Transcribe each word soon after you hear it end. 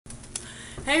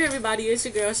Hey everybody, it's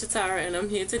your girl Shatara, and I'm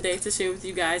here today to share with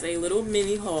you guys a little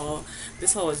mini haul.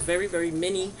 This haul is very, very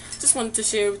mini. Just wanted to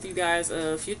share with you guys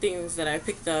a few things that I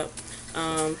picked up.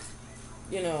 Um,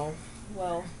 you know,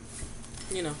 well,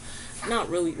 you know,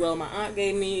 not really. Well, my aunt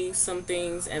gave me some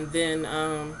things, and then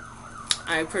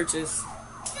I purchased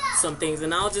some things,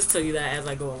 and I'll just tell you that as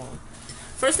I go along.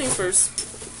 First things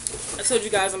first, I told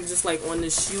you guys I'm just like on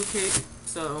this shoe kick.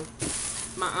 So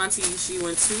my auntie, she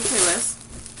went to Payless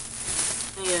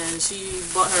and she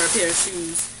bought her a pair of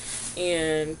shoes,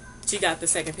 and she got the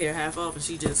second pair half off, and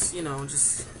she just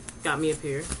got me a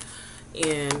pair,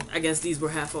 and I guess these were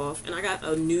half off, and I got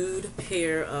a nude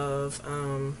pair of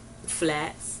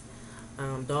flats,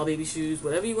 doll baby shoes,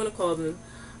 whatever you want to call them.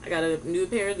 I got a nude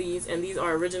pair of these, and these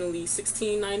are originally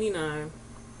 $16.99.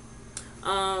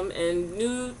 And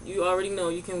nude, you already know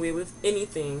you can wear with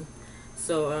anything,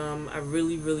 so I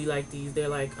really, really like these. They're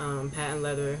like patent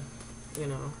leather, you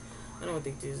know. I don't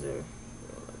think these are,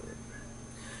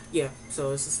 yeah,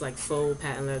 so it's just like faux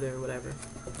patent leather or whatever.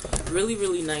 Really,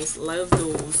 really nice. Love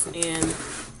those. And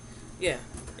yeah,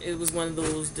 it was one of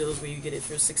those deals where you get it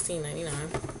for $16.99.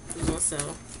 It was on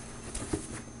sale.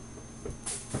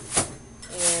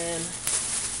 And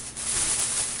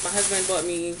my husband bought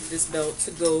me this belt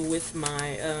to go with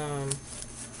my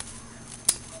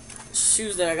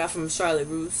shoes that I got from Charlotte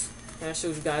Russe. I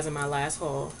showed you guys in my last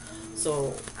haul.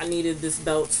 So I needed this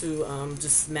belt to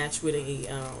just match with a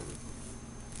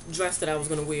dress that I was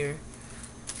gonna wear,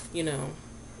 you know.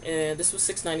 And this was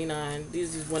 $6.99.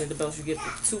 This is one of the belts you get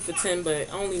for 2 for $10, but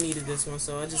I only needed this one,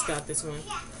 so I just got this one.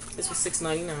 This was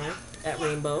 $6.99 at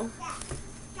Rainbow.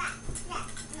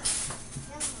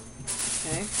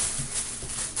 Okay.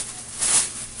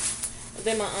 And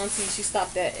then my auntie, she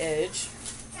stopped at Edge,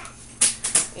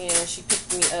 and she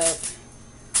picked me up.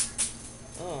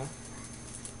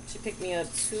 She picked me up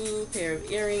 2 pair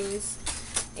of earrings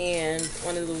and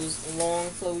one of those long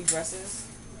flowy dresses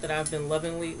that I've been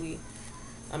loving lately.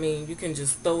 I mean, you can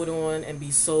just throw it on and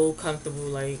be so comfortable.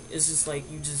 Like, it's just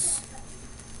like you just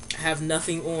have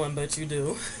nothing on, but you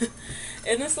do.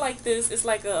 And it's like this. It's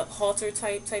like a halter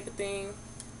type of thing.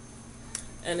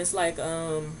 And it's like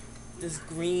this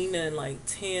green and like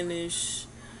tannish,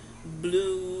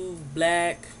 blue,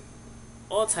 black,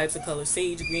 all types of colors.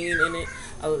 Sage green in it.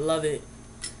 I love it.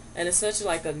 And it's such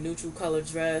like a neutral color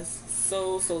dress.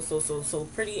 So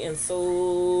pretty and so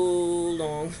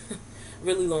long.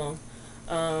 Really long.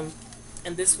 And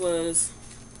this was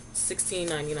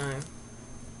 $16.99.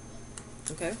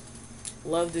 Okay?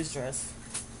 Love this dress.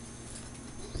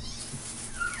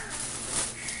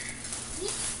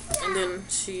 And then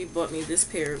she bought me this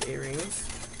pair of earrings.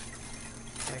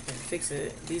 If I can fix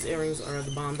it. These earrings are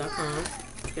thebomb.com.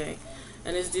 Okay?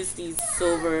 And it's just these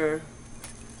silver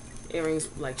earrings,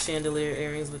 like chandelier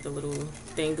earrings with the little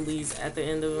danglies at the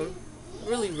end of them.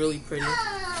 Really, really pretty.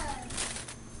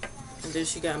 And then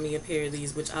she got me a pair of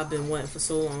these, which I've been wanting for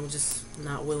so long, just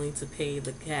not willing to pay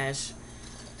the cash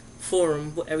for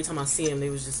them. Every time I see them, they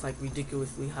was just like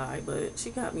ridiculously high, but she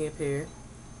got me a pair.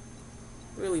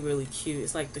 Really, really cute.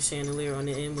 It's like the chandelier on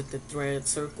the end with the thread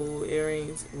circle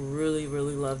earrings. Really,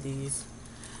 really love these.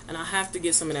 And I have to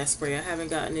get some of that spray. I haven't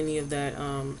gotten any of that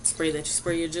spray that you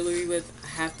spray your jewelry with. I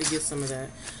have to get some of that,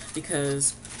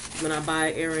 because when I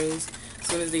buy earrings, as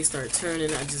soon as they start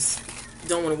turning, I just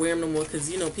don't want to wear them no more, because,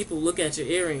 you know, people look at your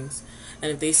earrings,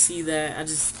 and if they see that,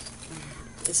 it's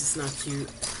just not cute.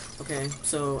 Okay,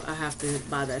 so I have to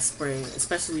buy that spray,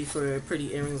 especially for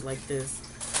pretty earrings like this.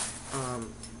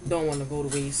 Don't want to go to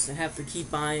waste and have to keep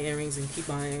buying earrings and keep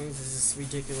buying earrings. It's just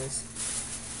ridiculous.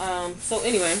 So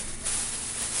anyway,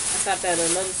 I stopped at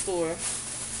another store,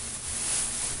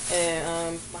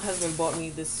 and my husband bought me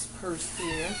this purse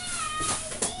here,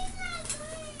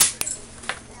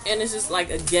 and it's just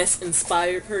like a Guess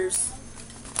inspired purse,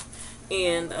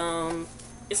 and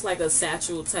it's like a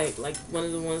satchel type, like one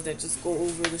of the ones that just go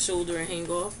over the shoulder and hang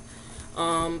off.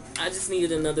 I just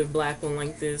needed another black one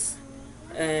like this,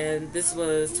 and this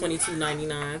was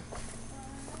 $22.99.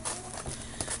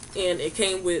 And it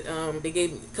came with they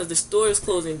gave me, because the store is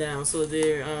closing down, so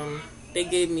they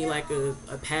gave me like a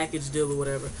package deal or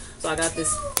whatever. So I got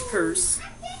this purse,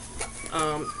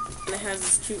 and it has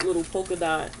this cute little polka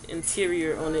dot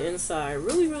interior on the inside.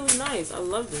 Really, really nice. I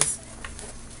love this.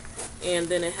 And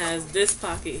then it has this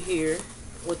pocket here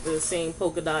with the same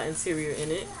polka dot interior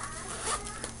in it,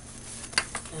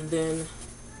 and then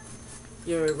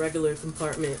your regular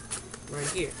compartment right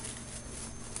here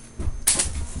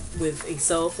with a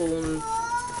cell phone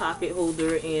pocket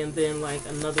holder, and then like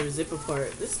another zipper part.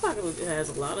 This pocket has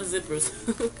a lot of zippers.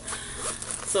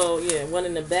 So yeah, one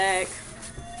in the back,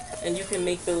 and you can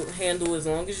make the handle as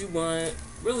long as you want.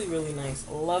 Really, really nice.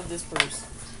 Love this purse.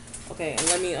 Okay, and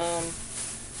let me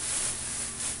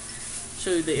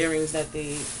show you the earrings that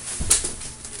they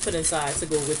put inside to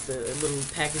go with the little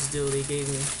package deal they gave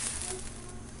me.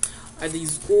 Are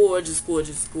these gorgeous,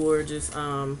 gorgeous, gorgeous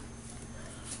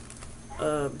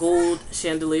gold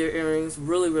chandelier earrings.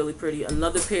 Really, really pretty.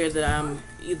 Another pair that I'm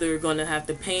either gonna have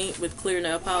to paint with clear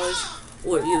nail polish,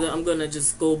 or either I'm gonna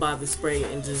just go buy the spray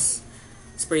and just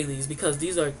spray these, because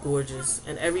these are gorgeous.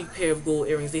 And every pair of gold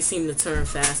earrings, they seem to turn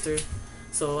faster,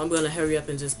 so I'm gonna hurry up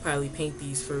and just probably paint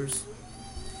these first.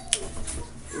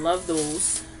 Love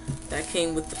those. That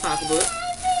came with the pocketbook.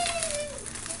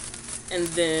 And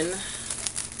then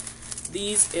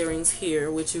these earrings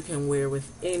here, which you can wear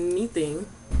with anything.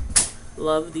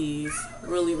 Love these.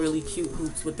 Really, really cute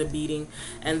hoops with the beading.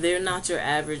 And they're not your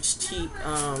average cheap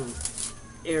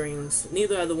earrings.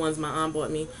 Neither are the ones my aunt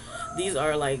bought me. These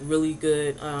are like really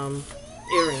good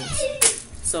earrings.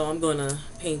 So I'm gonna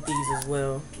paint these as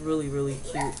well. Really, really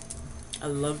cute. I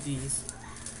love these.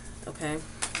 Okay.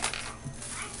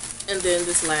 And then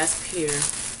this last pair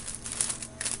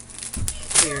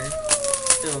here,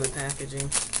 still in the packaging.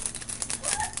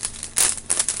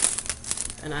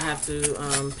 And I have to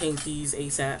paint these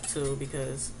ASAP too,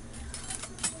 because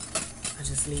I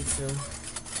just need to.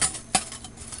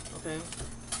 Okay.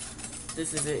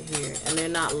 This is it here. And they're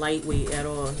not lightweight at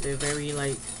all. They're very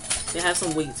like, they have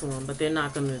some weight to them, but they're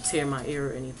not going to tear my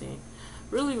ear or anything.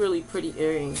 Really, really pretty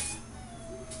earrings.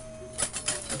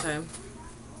 Okay.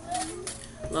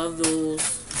 Love those.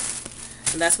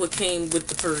 And that's what came with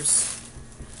the purse.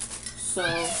 So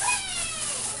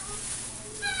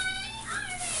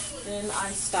then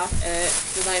I stopped at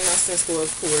the 99-cent store,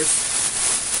 of course.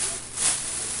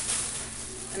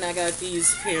 And I got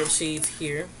these pair of shades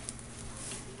here.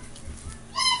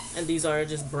 And these are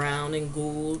just brown and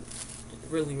gold.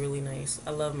 Really, really nice.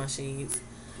 I love my shades.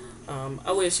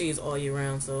 I wear shades all year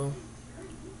round, so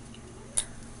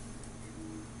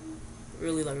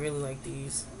really like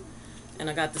these. And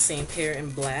I got the same pair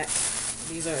in black.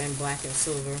 These are in black and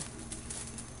silver.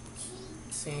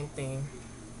 Same thing.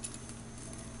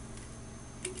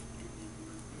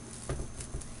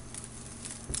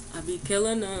 I be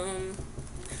killing them.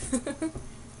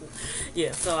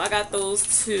 Yeah, so I got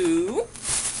those two.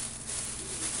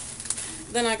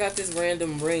 Then I got this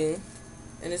random ring,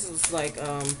 and this is like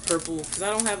purple, because I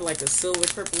don't have like a silver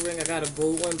purple ring. I got a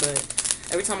gold one, but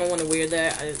every time I want to wear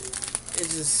that, I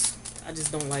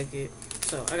just don't like it.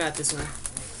 So I got this one.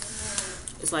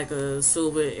 It's like a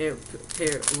silver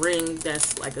pair ring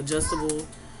that's like adjustable,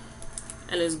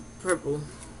 and it's purple.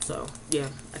 So yeah,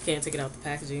 I can't take it out the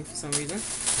packaging for some reason.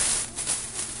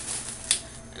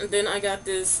 And then I got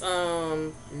this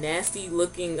nasty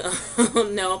looking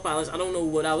nail polish. I don't know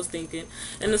what I was thinking.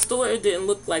 In the store it didn't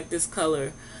look like this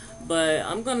color, but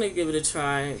I'm gonna give it a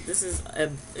try. This is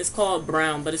it's called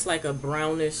brown, but it's like a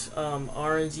brownish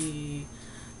orangey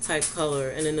type color.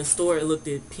 And in the store it looked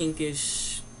at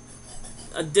pinkish,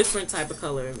 a different type of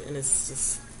color, and it's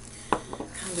just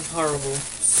kind of horrible.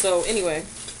 So anyway,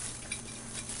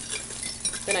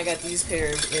 then I got these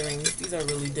pair of earrings. These are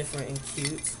really different and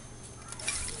cute.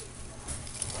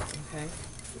 Okay,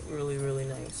 really, really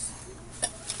nice.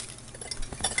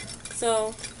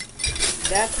 So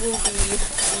that will be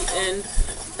the end.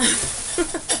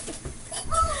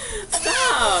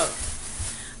 Stop!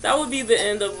 That would be the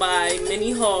end of my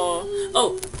mini haul.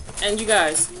 Oh, and you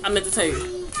guys, I meant to tell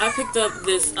you, I picked up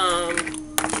this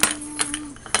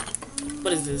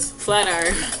what is this? Flat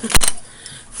iron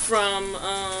from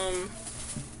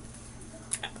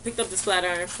I picked up this flat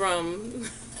iron from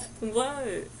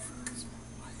what?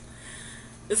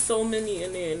 There's so many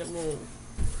in there in the room.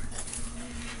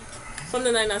 From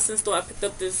the 99-cent store, I picked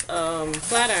up this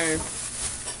flat iron.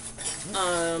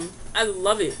 I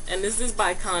love it, and this is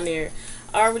by Conair.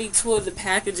 I already tore the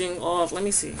packaging off. Let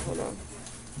me see. Hold on.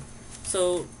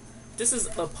 So this is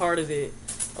a part of it.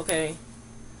 Okay.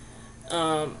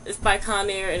 It's by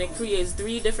Conair, and it creates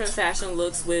 3 different fashion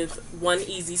looks with 1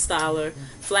 easy styler,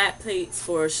 flat plates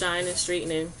for shine and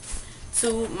straightening,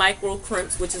 2 micro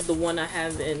crimps, which is the one I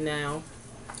have in now,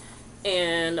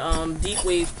 and deep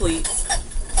wave plates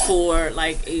for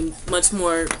like a much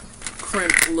more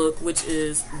crimped look, which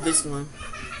is this one.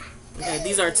 Okay,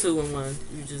 these are 2 in 1.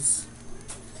 You just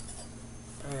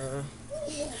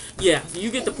yeah, you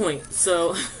get the point.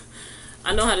 So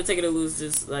I know how to take it or lose,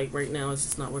 just like right now it's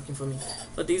just not working for me.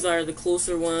 But these are the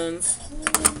closer ones,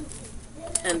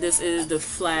 and this is the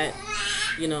flat,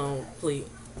 you know, plate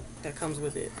that comes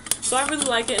with it. So I really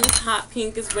like it, and it's hot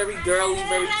pink. It's very girly,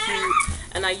 very cute,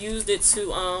 and I used it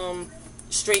to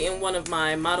straighten one of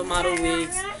my model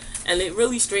wigs, and it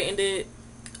really straightened it.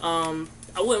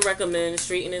 I wouldn't recommend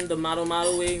straightening the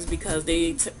model wigs because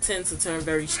they tend to turn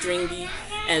very stringy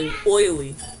and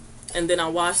oily. And then I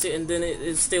washed it, and then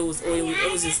it still was oily.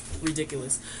 It was just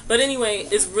ridiculous. But anyway,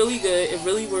 it's really good. It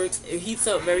really works. It heats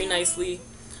up very nicely.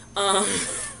 I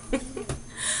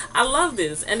love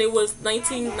this, and it was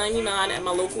 $19.99 at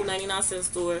my local 99-cent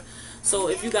store. So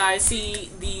if you guys see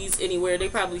these anywhere, they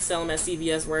probably sell them at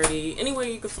CVS, Rite Aid, anywhere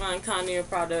you can find Conair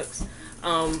products.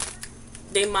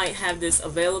 They might have this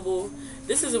available.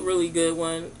 This is a really good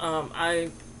one.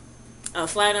 A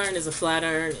flat iron is a flat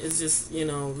iron. It's just, you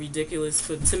know, ridiculous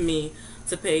to me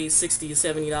to pay $60 or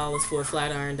 $70 for a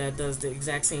flat iron that does the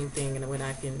exact same thing, and when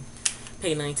I can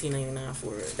pay $19.99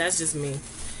 for it. That's just me.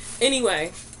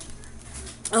 Anyway,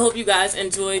 I hope you guys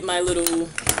enjoyed my little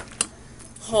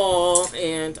haul,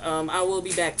 and I will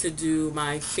be back to do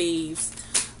my faves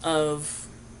of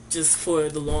just for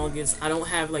the longest. I don't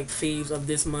have like faves of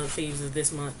this month, faves of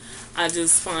this month. I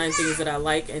just find things that I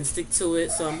like and stick to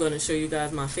it. So I'm going to show you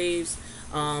guys my faves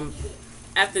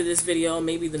after this video,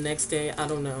 maybe the next day, I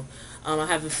don't know. I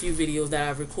have a few videos that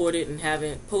I've recorded and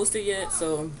haven't posted yet,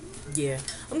 so yeah,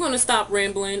 I'm going to stop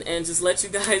rambling and just let you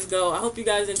guys go. I hope you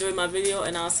guys enjoyed my video,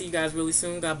 and I'll see you guys really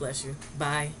soon. God bless you.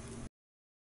 Bye.